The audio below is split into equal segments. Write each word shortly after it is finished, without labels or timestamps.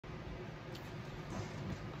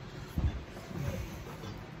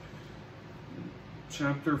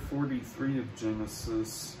Chapter 43 of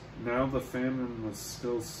Genesis. Now the famine was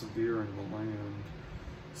still severe in the land.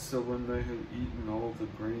 So when they had eaten all the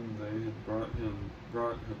grain they had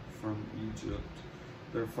brought from Egypt,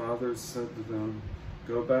 their fathers said to them,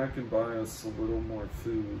 "Go back and buy us a little more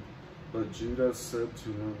food." But Judah said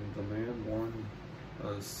to him, "The man warned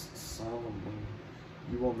us solemnly,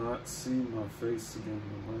 'You will not see my face again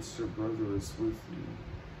unless your brother is with you.'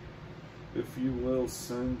 If you will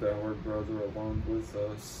send our brother along with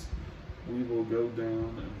us, we will go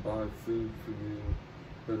down and buy food for you.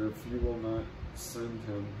 But if you will not send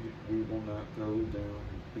him, we will not go down,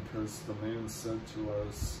 because the man said to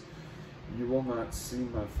us, 'You will not see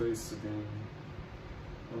my face again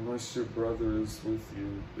unless your brother is with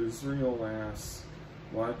you.'" Israel asked,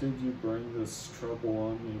 "Why did you bring this trouble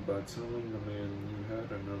on me by telling the man you had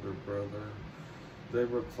another brother?" They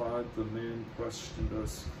replied, "The man questioned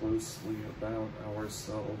us closely about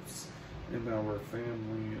ourselves and our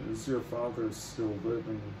family. 'Is your father still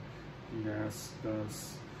living?' he asked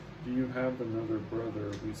us. 'Do you have another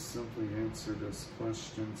brother?' We simply answered his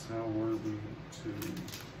questions. How were we to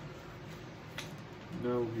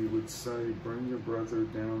know? He would say, 'Bring your brother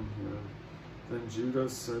down here.' Then Judah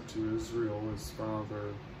said to Israel his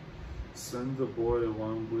father, 'Send the boy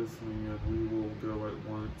along with me, and we will go at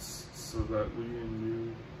once, so that we and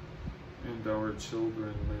you and our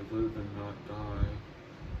children may live and not die.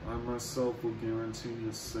 I myself will guarantee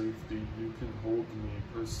his safety. You can hold me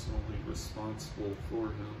personally responsible for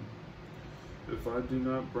him. If I do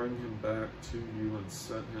not bring him back to you and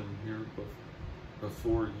set him here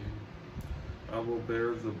before you, I will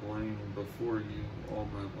bear the blame before you all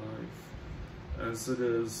my life. As it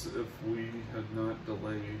is, if we had not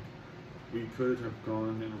delayed, we could have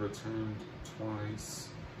gone and returned twice."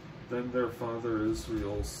 Then their father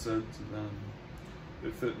Israel said to them,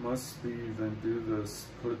 "If it must be, then do this.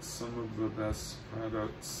 Put some of the best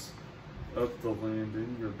products of the land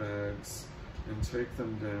in your bags and take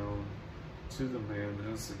them down to the man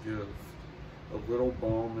as a gift. A little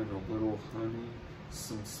balm and a little honey,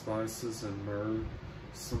 some spices and myrrh,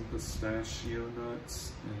 some pistachio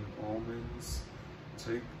nuts and almonds.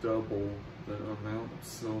 Take double the amount of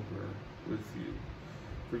silver with you,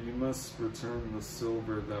 for you must return the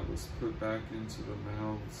silver that was put back into the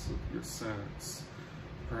mouths of your sacks.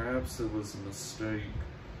 Perhaps it was a mistake.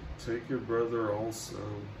 Take your brother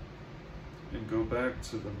also, and go back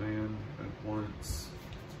to the man at once.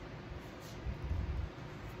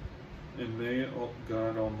 And may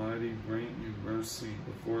God Almighty grant you mercy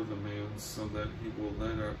before the man, so that he will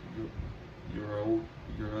let up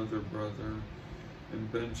your other brother and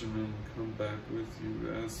Benjamin come back with you.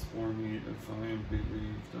 As for me, if I am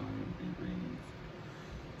bereaved, I am bereaved."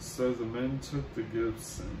 So the men took the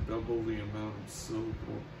gifts and double the amount of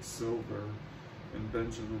silver, and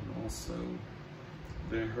Benjamin also.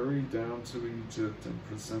 They hurried down to Egypt and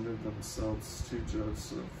presented themselves to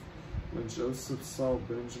Joseph. When Joseph saw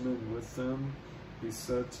Benjamin with them, he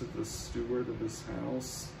said to the steward of his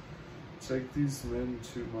house, "Take these men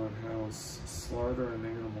to my house, slaughter an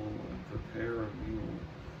animal, and prepare a meal.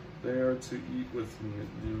 They are to eat with me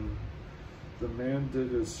at noon." The man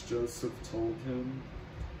did as Joseph told him,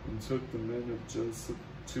 and took the men of Joseph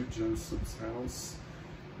to Joseph's house.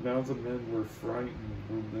 Now the men were frightened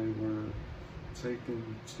when they were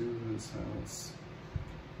taken to his house.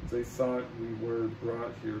 They thought, "We were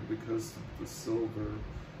brought here because of the silver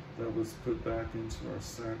that was put back into our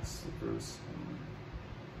sacks the first time."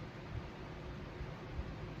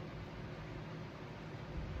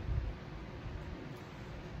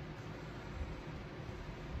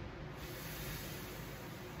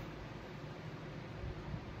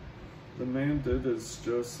 The man did as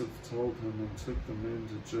Joseph told him and took the men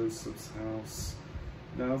to Joseph's house.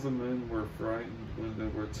 Now the men were frightened when they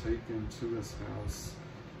were taken to his house.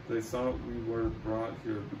 They thought, "We were brought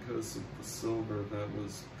here because of the silver that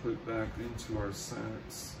was put back into our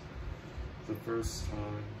sacks the first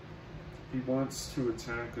time. He wants to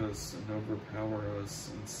attack us and overpower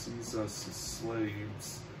us and seize us as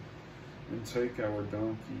slaves and take our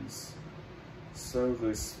donkeys." So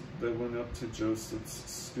they went up to Joseph's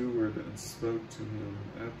steward and spoke to him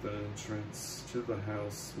at the entrance to the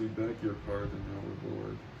house. "We beg your pardon, our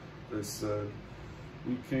lord," they said.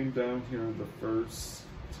 "We came down here the first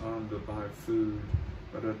time to buy food,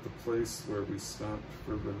 but at the place where we stopped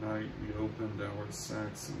for the night, we opened our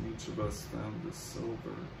sacks, and each of us found the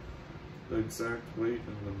silver, the exact weight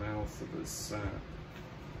in the mouth of his sack."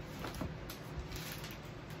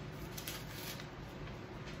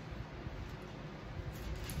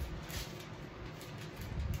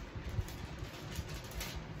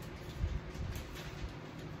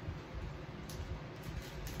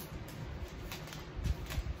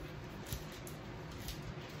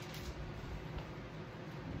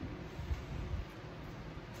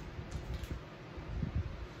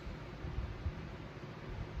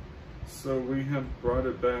 So we have brought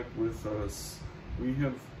it back with us. We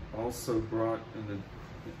have also brought an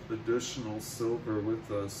additional silver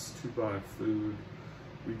with us to buy food.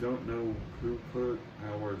 We don't know who put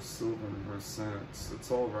our silver in our sacks.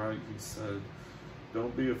 It's all right, he said.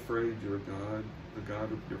 Don't be afraid, your God, the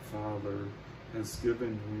God of your father, has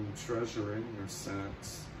given you treasure in your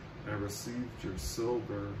sacks. I received your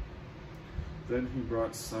silver. Then he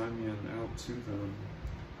brought Simeon out to them.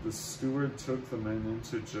 The steward took the men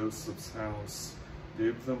into Joseph's house,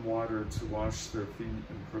 gave them water to wash their feet,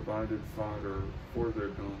 and provided fodder for their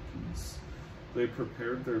donkeys. They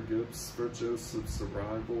prepared their gifts for Joseph's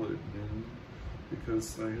arrival at noon,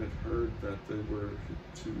 because they had heard that they were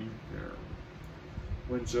to eat there.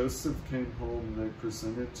 When Joseph came home, they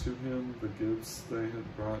presented to him the gifts they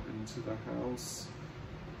had brought into the house,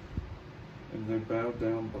 and they bowed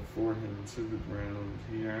down before him to the ground.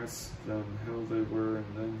 He asked them how they were,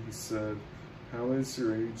 and then he said, "How is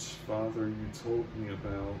your aged father you told me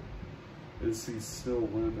about? Is he still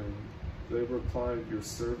living?" They replied, "Your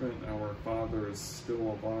servant, our father, is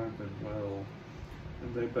still alive and well."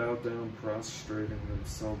 And they bowed down, prostrating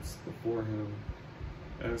themselves before him.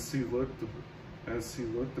 As he looked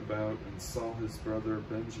about and saw his brother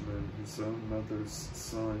Benjamin, his own mother's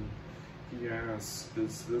son, he asked,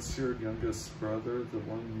 "Is this your youngest brother, the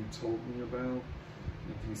one you told me about?"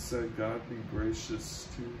 And he said, "God be gracious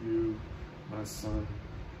to you, my son."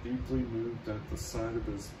 Deeply moved at the sight of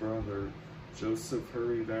his brother, Joseph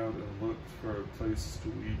hurried out and looked for a place to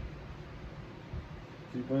eat.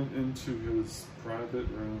 He went into his private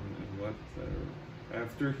room and wept there.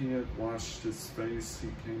 After he had washed his face, he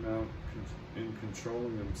came out and,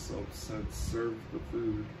 controlling himself, said, "Serve the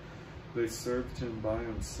food." They served him by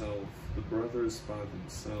himself, the brothers by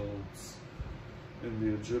themselves, and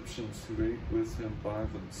the Egyptians who ate with him by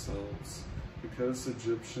themselves, because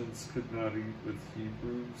Egyptians could not eat with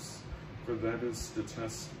Hebrews, for that is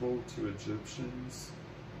detestable to Egyptians.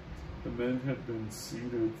 The men had been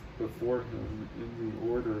seated before him in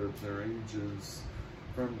the order of their ages,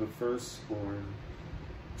 from the firstborn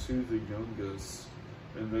to the youngest,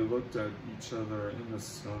 and they looked at each other in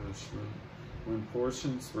astonishment. When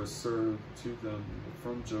portions were served to them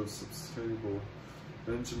from Joseph's table,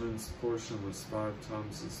 Benjamin's portion was 5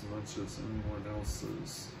 times as much as anyone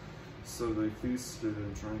else's. So they feasted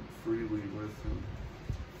and drank freely with him.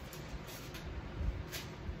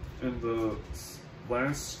 In the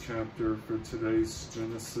last chapter for today's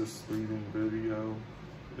Genesis reading video,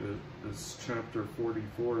 it is chapter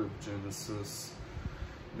 44 of Genesis.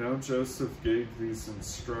 Now Joseph gave these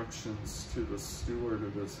instructions to the steward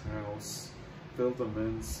of his house: "Fill the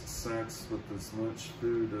men's sacks with as much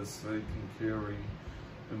food as they can carry,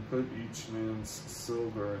 and put each man's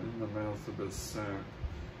silver in the mouth of his sack.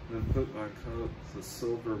 Then put my cup, the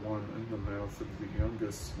silver one, in the mouth of the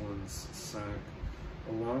youngest one's sack,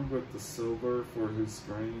 along with the silver for his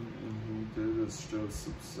grain." And he did as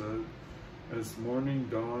Joseph said. As morning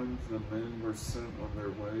dawned, the men were sent on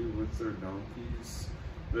their way with their donkeys.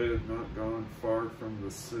 They had not gone far from the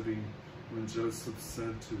city when Joseph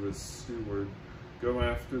said to his steward, "Go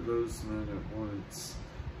after those men at once,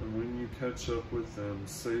 and when you catch up with them,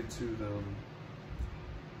 say to them,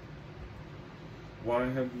 'Why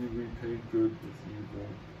have you repaid good with evil?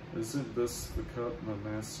 Isn't this the cup my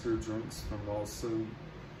master drinks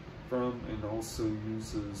from and also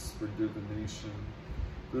uses for divination?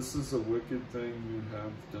 This is a wicked thing you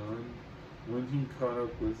have done.'" When he caught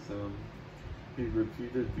up with them, he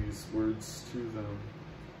repeated these words to them.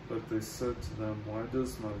 But they said to them, "Why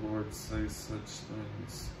does my Lord say such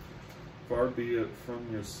things? Far be it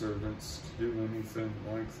from your servants to do anything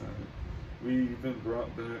like that. We even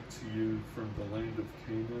brought back to you from the land of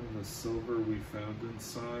Canaan the silver we found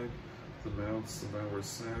inside the mouths of our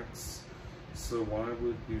sacks. So why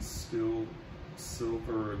would we steal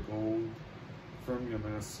silver or gold from your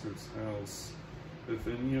master's house? If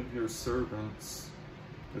any of your servants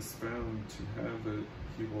is found to have it,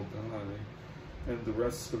 he will die, and the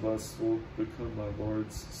rest of us will become my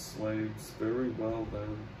Lord's slaves." "Very well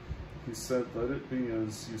then," he said, "let it be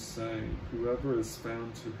as you say. Whoever is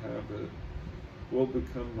found to have it will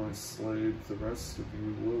become my slave. The rest of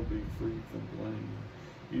you will be free from blame."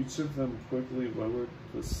 Each of them quickly lowered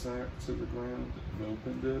the sack to the ground and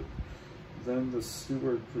opened it. Then the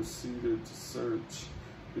steward proceeded to search,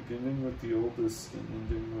 beginning with the oldest and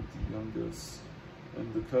ending with the youngest.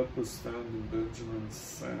 And the cup was found in Benjamin's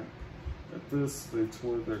sack. At this they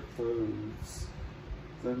tore their clothes.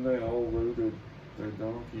 Then they all loaded their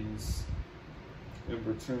donkeys and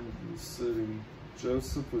returned to the city.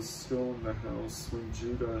 Joseph was still in the house when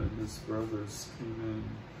Judah and his brothers came in,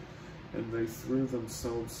 and they threw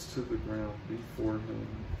themselves to the ground before him.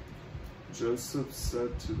 Joseph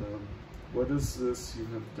said to them, "What is this you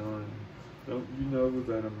have done? Don't you know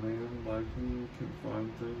that a man like me can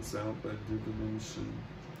find things out by divination?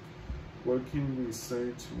 What can we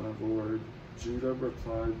say to my lord?" Judah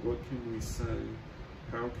replied, "What can we say?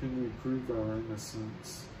 How can we prove our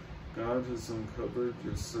innocence? God has uncovered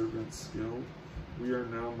your servant's guilt. We are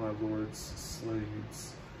now my lord's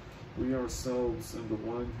slaves. We ourselves and the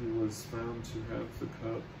one who was found to have the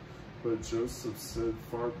cup." But Joseph said,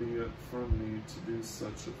 "Far be it from me to do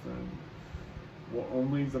such a thing. Well,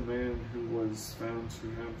 only the man who was found to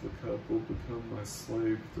have the cup will become my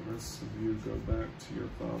slave. The rest of you go back to your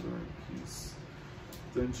father in peace."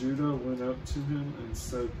 Then Judah went up to him and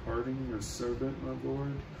said, "Pardon your servant, my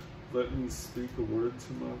lord. Let me speak a word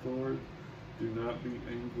to my lord. Do not be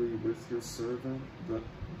angry with your servant, but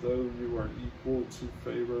though you are equal to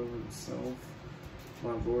Pharaoh himself."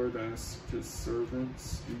 My lord asked his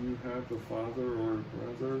servants, "Do you have a father or a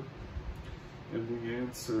brother?" And we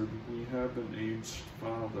answered, "We have an aged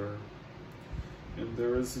father, and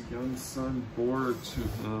there is a young son born to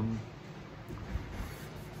him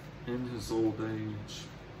in his old age.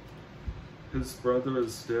 His brother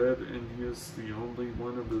is dead, and he is the only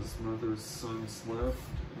one of his mother's sons left,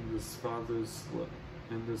 and his father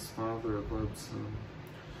loves him."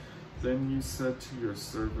 Then you said to your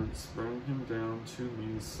servants, "Bring him down to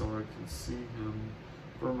me so I can see him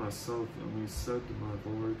for myself." And we said to my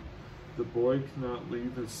lord, "The boy cannot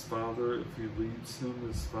leave his father. If he leaves him,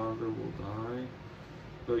 his father will die."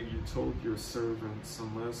 But you told your servants,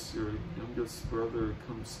 "Unless your youngest brother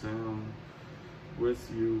comes down with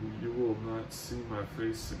you, you will not see my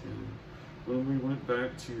face again." When we went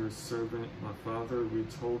back to your servant, my father, we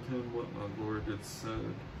told him what my lord had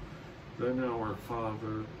said. Then our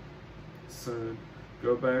father said,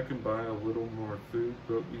 "Go back and buy a little more food."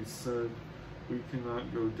 But we said, "We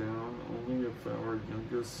cannot go down. Only if our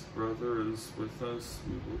youngest brother is with us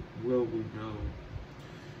will we go.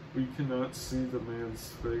 We cannot see the man's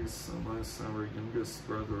face unless our youngest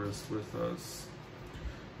brother is with us."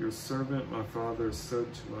 Your servant, my father, said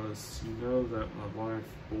to us, "You know that my wife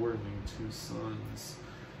bore me 2 sons.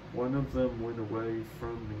 One of them went away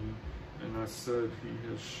from me, and I said, 'He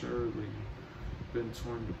has surely been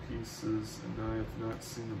torn to pieces, and I have not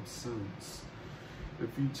seen him since.'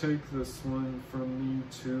 If you take this one from me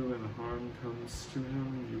too, and harm comes to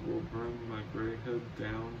him, you will bring my gray head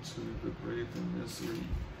down to the grave in misery.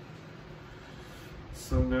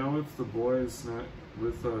 So now if the boy is not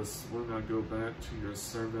with us when I go back to your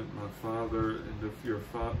servant my father,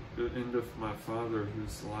 and if my father,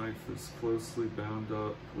 whose life is closely bound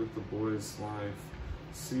up with the boy's life,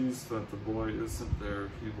 sees that the boy isn't there,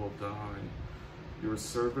 he will die. Your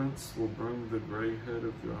servants will bring the gray head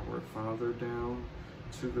of our father down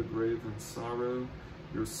to the grave in sorrow."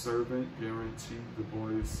 Your servant guaranteed the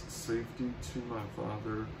boy's safety to my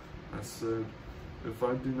father. I said, "If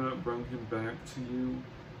I do not bring him back to you,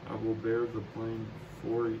 I will bear the blame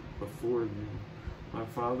before you, my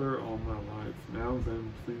father, all my life. Now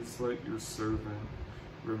then, please let your servant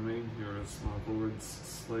remain here as my lord's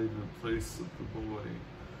slave in place of the boy,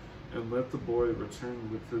 and let the boy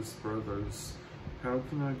return with his brothers. How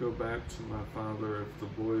can I go back to my father if the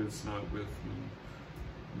boy is not with me?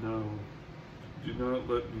 No, do not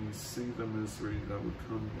let me see the misery that would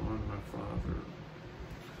come on my father."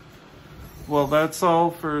 Well, that's all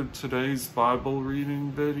for today's Bible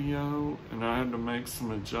reading video, and I had to make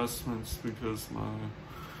some adjustments because my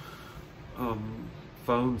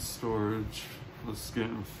phone storage was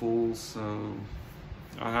getting full, so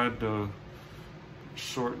I had to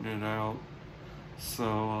shorten it out.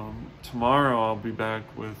 So tomorrow I'll be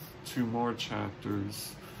back with 2 more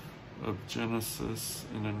chapters of Genesis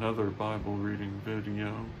in another Bible reading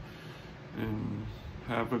video. And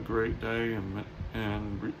have a great day,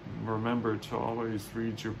 and remember to always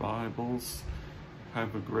read your Bibles.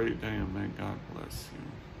 Have a great day, and may God bless you.